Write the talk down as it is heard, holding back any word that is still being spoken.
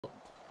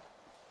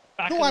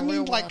Back No, in I the mean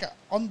real like world.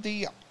 on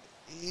the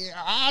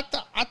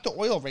at the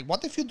oil rig.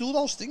 What if you do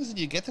those things and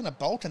you get in a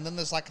boat and then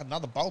there's like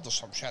another boat or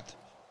some shit?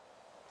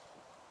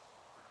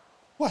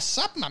 What's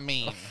up, my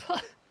man?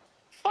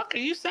 Fuck are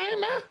you saying,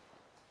 man?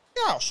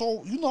 Yeah,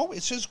 so, you know,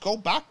 it says go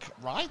back,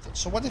 right?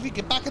 So what if you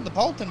get back in the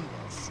boat and,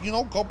 you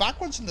know, go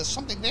backwards and there's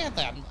something there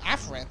then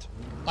after it?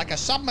 Like a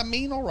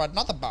submarine or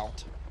another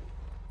boat?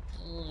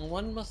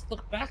 One must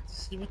look back to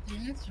see what the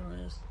answer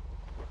is.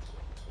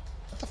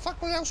 What the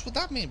fuck else would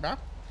that mean, bro?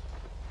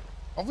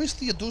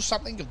 Obviously you do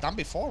something you've done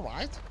before,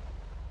 right?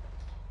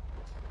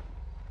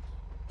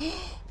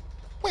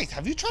 Wait,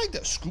 have you tried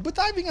scuba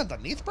diving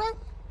underneath, bro?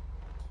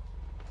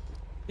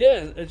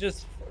 Yeah, it's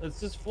just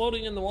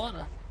floating in the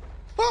water.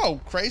 Oh,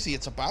 crazy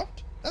it's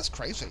about? That's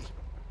crazy.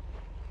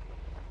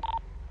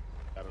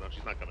 I don't know,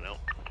 she's not coming out.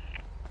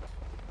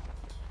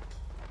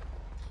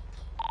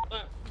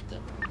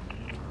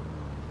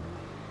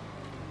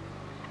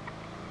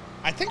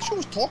 I think she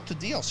was talked to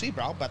DLC,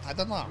 bro, but I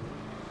don't know.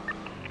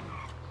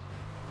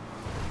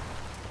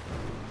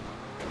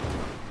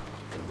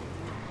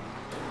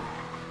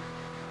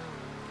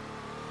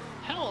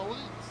 Hello,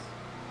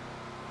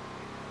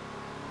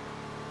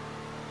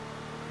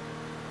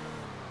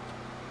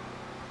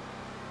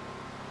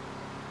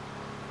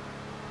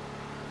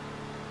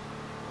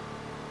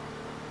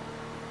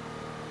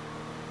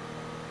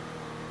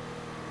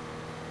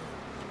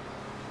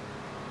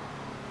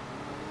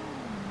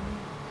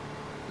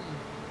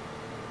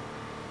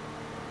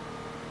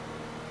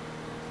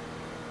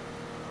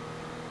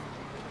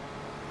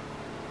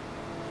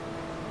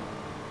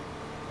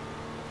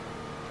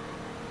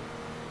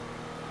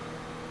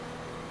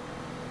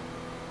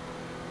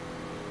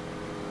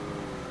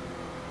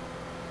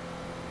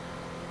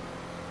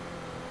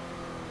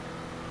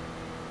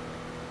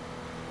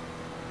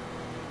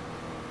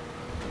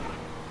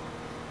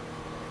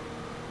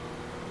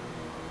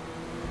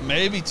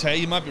 Maybe, Tay,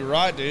 you might be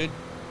right, dude.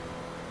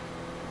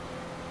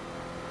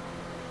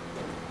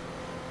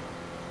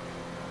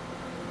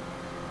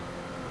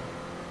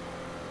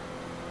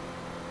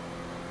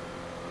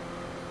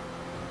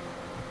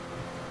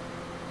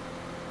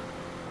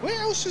 Where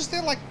else is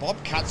there like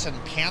bobcats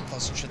and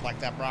panthers and shit like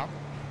that, bro?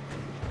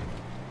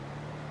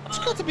 It's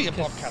got to be a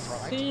bobcat,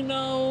 right?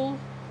 Casino.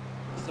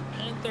 There's a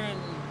panther in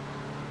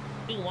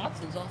King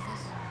Watson's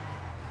office.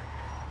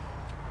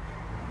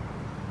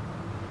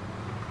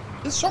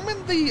 There's some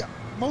in the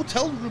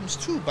motel rooms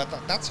too, but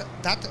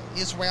that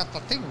is where the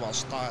thing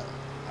was. The,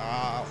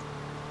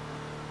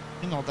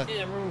 you know, the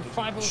yeah, room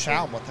 503.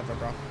 shower, whatever,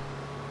 bro.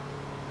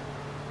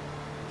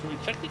 Should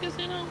we check the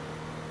casino?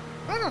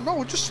 I don't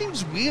know. It just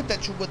seems weird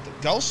that you would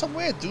go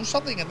somewhere, do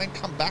something, and then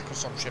come back or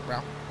some shit,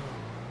 bro.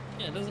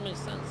 Yeah, it doesn't make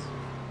sense.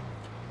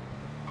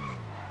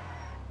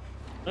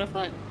 But I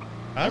feel like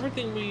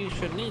everything we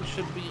should need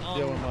should be on.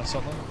 Yeah, one more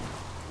something.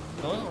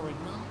 Oil rig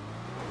now.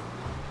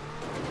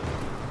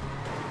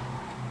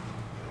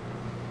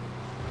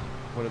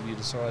 Whatever you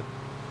decide.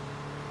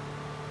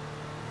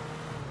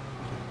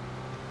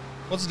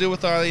 What's the deal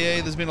with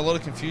REA? There's been a lot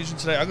of confusion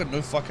today. I got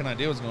no fucking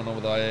idea what's going on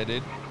with IA,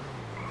 dude.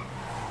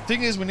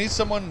 Thing is, we need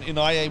someone in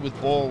IA with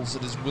balls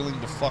that is willing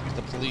to fuck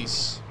the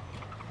police,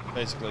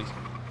 basically.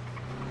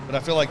 But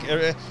I feel like,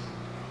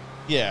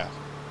 yeah.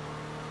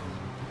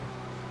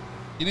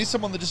 You need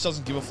someone that just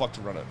doesn't give a fuck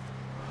to run it.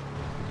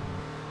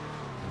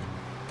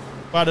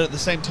 But at the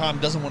same time,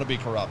 doesn't want to be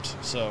corrupt,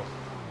 so...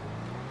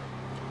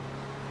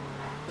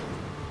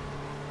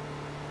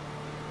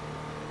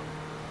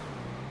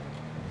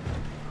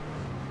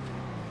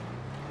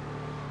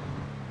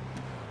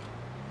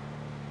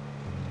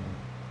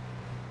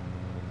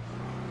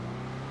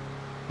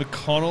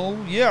 McConnell,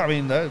 yeah, I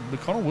mean,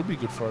 McConnell would be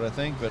good for it, I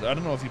think, but I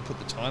don't know if he put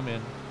the time in.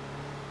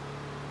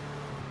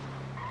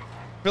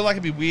 I feel like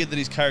it'd be weird that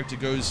his character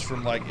goes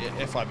from, like,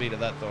 FIB to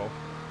that, though.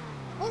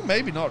 Well,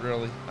 maybe not,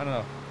 really. I don't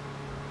know.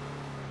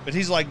 But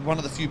he's, like, one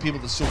of the few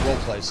people that still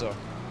roleplay, so...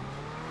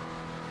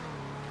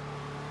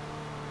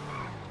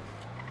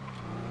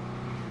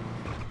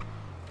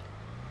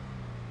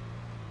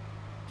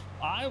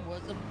 I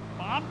was a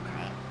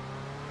bobcat.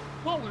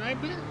 What would I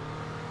be?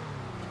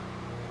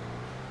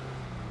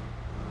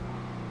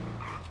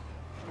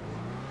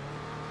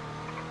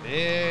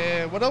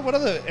 Yeah, what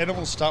other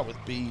animals start with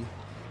B?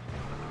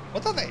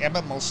 What other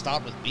animals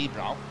start with B,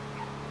 bro?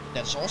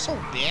 There's also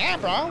bear,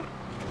 bro.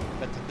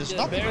 But there's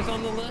nothing. Bears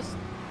on the list.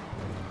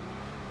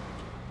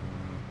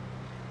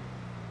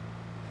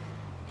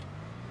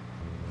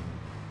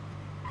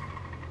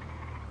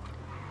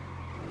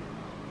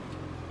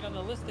 On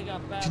the list, they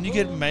got baboon, Can you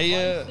get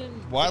Maya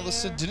bison,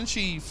 wireless? bear, Didn't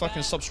she fucking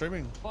bat, stop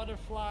streaming?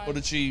 Butterfly, Or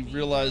did she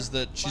realize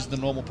that she's the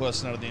normal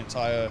person out of the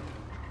entire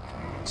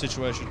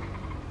situation?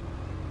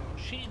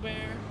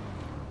 she-bear.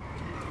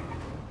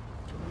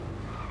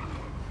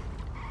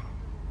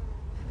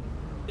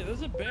 Yeah,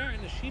 there's a bear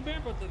and a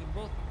she-bear, but they're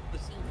both the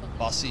same fucking...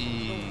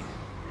 Bossy.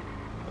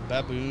 A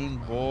baboon,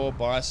 boar,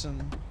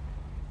 bison.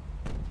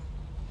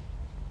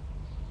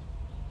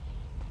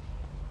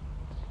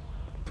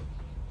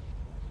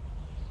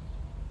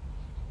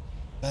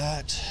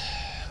 Bat.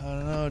 I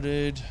don't know,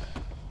 dude.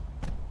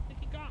 I think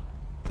he got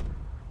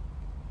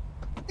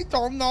I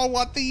don't know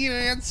what the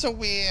answer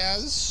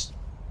is.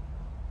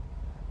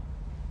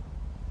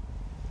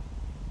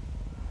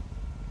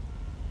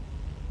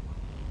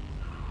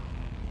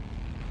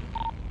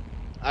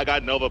 I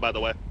got Nova, by the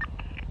way.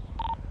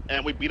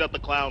 And we beat up the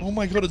clown. Oh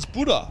my god, it's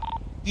Buddha.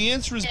 The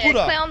answer is Yeah,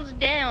 Buddha. clown's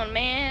down,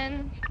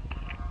 man.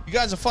 You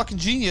guys are fucking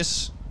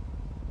genius.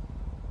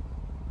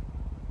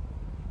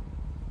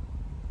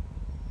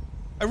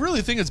 I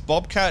really think it's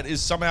Bobcat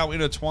is somehow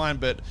intertwined,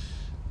 but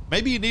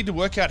maybe you need to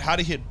work out how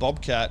to hit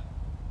Bobcat,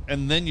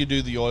 and then you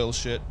do the oil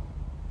shit.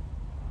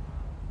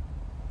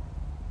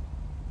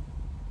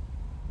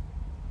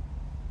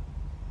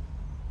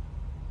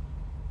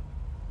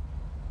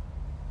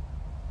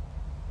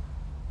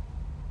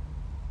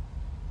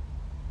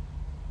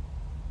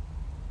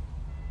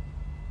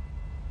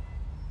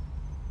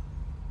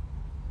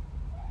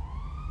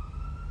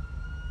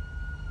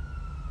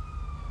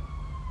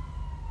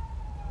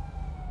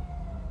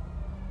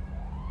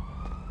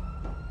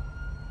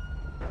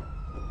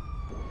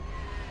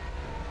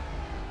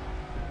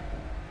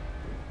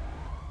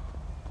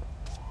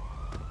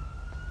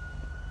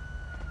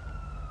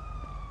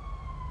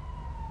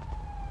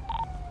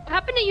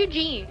 What happened to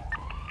Eugene?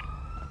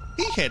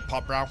 He hit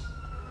pop, bro.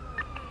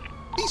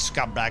 He's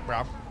scumbag,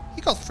 bro.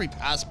 He got 3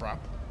 pass, bro.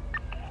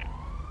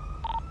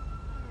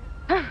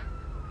 I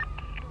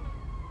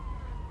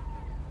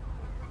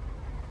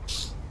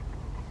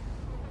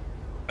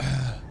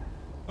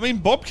mean,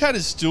 Bobcat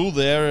is still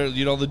there.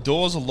 You know, the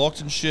doors are locked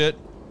and shit.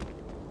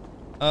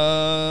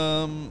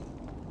 And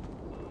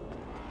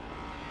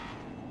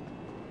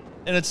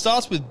it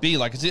starts with B.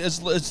 Like,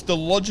 it's the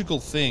logical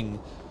thing.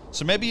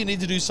 So maybe you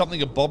need to do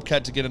something at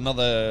Bobcat to get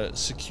another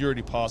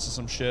security pass or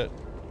some shit.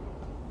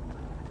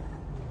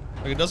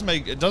 Like, it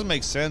doesn't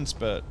make sense,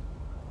 but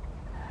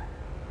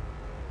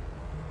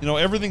you know,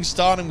 everything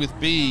starting with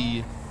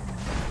B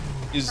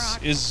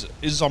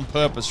is on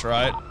purpose,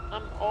 right?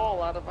 I'm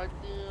all out of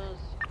ideas.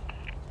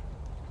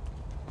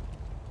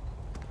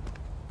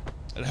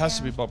 It has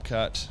to be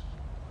Bobcat.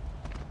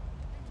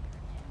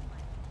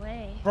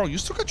 Way. Bro, you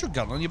still got your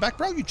gun on your back,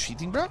 bro? You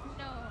cheating, bro? No,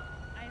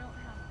 I don't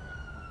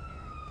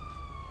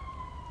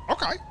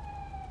have Okay.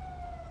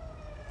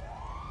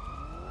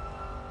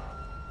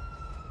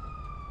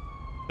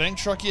 Bank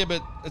truck, yeah,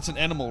 but it's an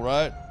animal,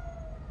 right?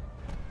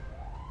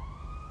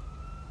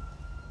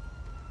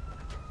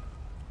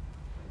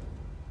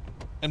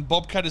 And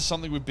Bobcat is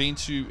something we've been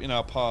to in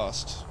our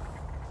past.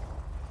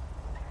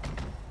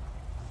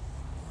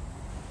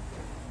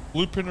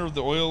 Blueprinter of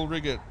the oil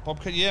rig at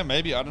Bobcat? Yeah,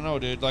 maybe. I don't know,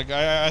 dude. Like,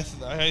 I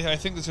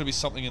think there's gonna be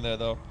something in there,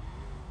 though.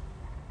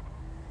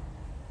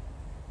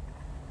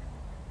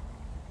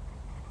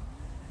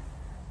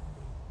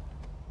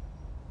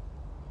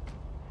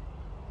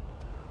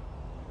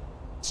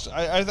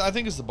 I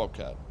think it's the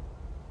Bobcat.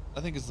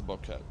 I think it's the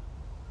Bobcat.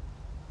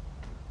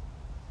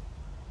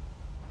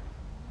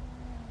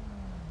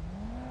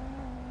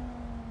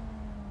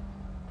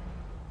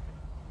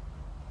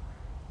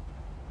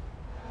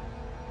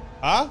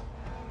 Huh?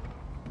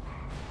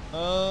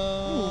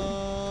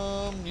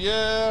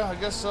 Yeah, I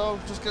guess so.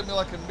 Just get me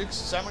like a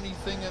mixed salmon-y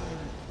thing and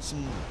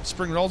some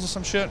spring rolls or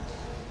some shit.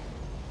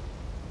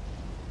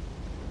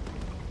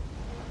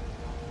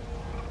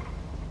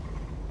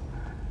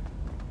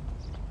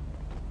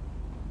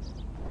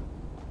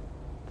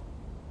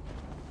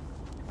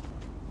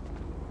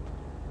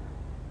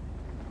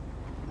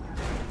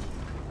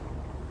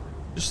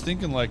 Just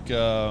thinking like,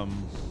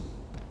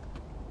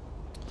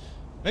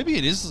 maybe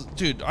it is,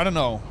 dude, I don't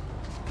know.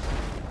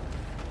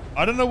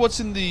 I don't know what's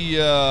in the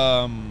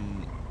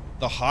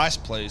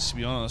heist place, to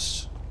be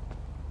honest.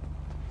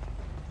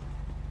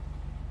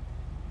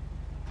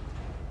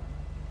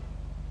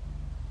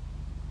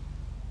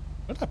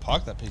 Where did I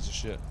park that piece of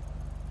shit?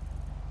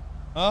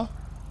 Huh?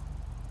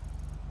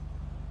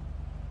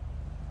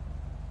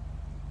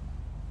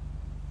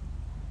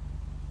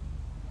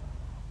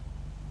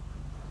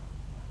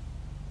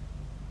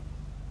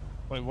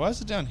 Wait, why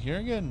is it down here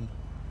again?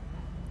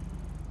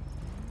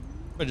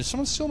 Wait, did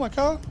someone steal my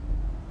car?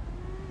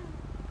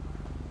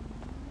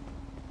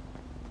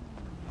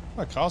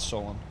 My car's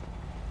stolen.